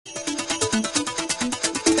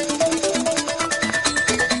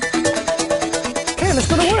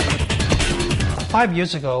5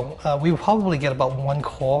 years ago, we would probably get about 1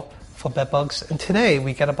 call for bedbugs, and today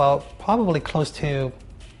we get about probably close to,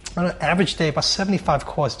 on an average day, about 75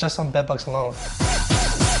 calls just on bedbugs alone.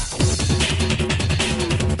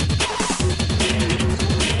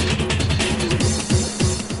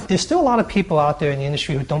 There's still a lot of people out there in the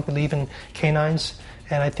industry who don't believe in canines,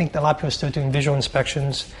 and I think a lot of people are still doing visual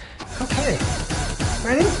inspections. Okay,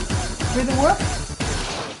 ready? Ready to work?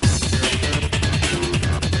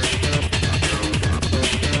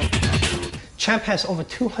 Champ has over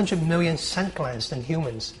 200 million scent glands than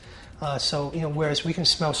humans. So, whereas we can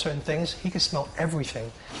smell certain things, he can smell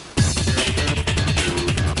everything.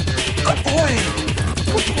 Good boy!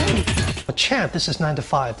 Good boy! For Champ, this is 9 to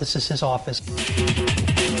 5. This is his office.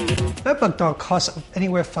 Bedbug dog costs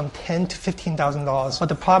anywhere from $10,000 to $15,000. But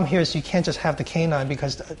the problem here is you can't just have the canine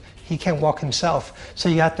because he can't walk himself. So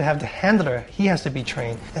you have to have the handler. He has to be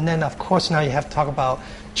trained. And then, of course, now you have to talk about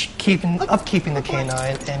upkeeping the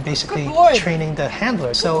canine and basically training the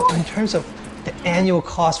handler. So in terms of the annual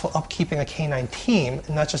cost for upkeeping a canine team,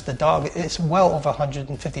 and not just the dog, it's well over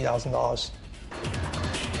 $150,000.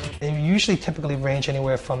 They usually typically range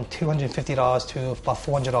anywhere from $250 to about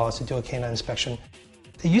 $400 to do a canine inspection.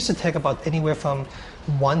 It used to take about anywhere from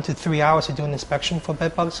 1 to 3 hours to do an inspection for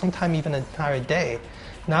bedbugs, sometimes even an entire day.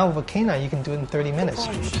 Now with a canine, you can do it in 30 minutes.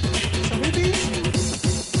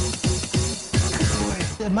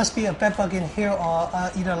 There must be a bedbug in here, or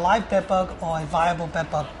either a live bedbug or a viable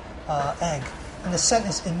bedbug egg. And the scent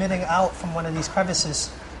is emitting out from one of these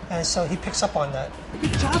crevices, and so he picks up on that.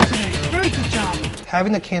 Good job today, very good job.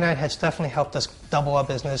 Having the canine has definitely helped us double our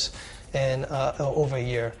business in over a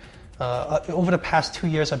year. Over the past 2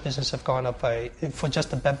 years, our business have gone up for just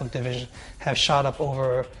the bedbug division, have shot up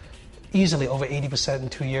easily over 80% in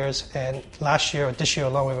 2 years. And this year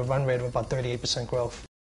alone, we have a run rate of about 38% growth.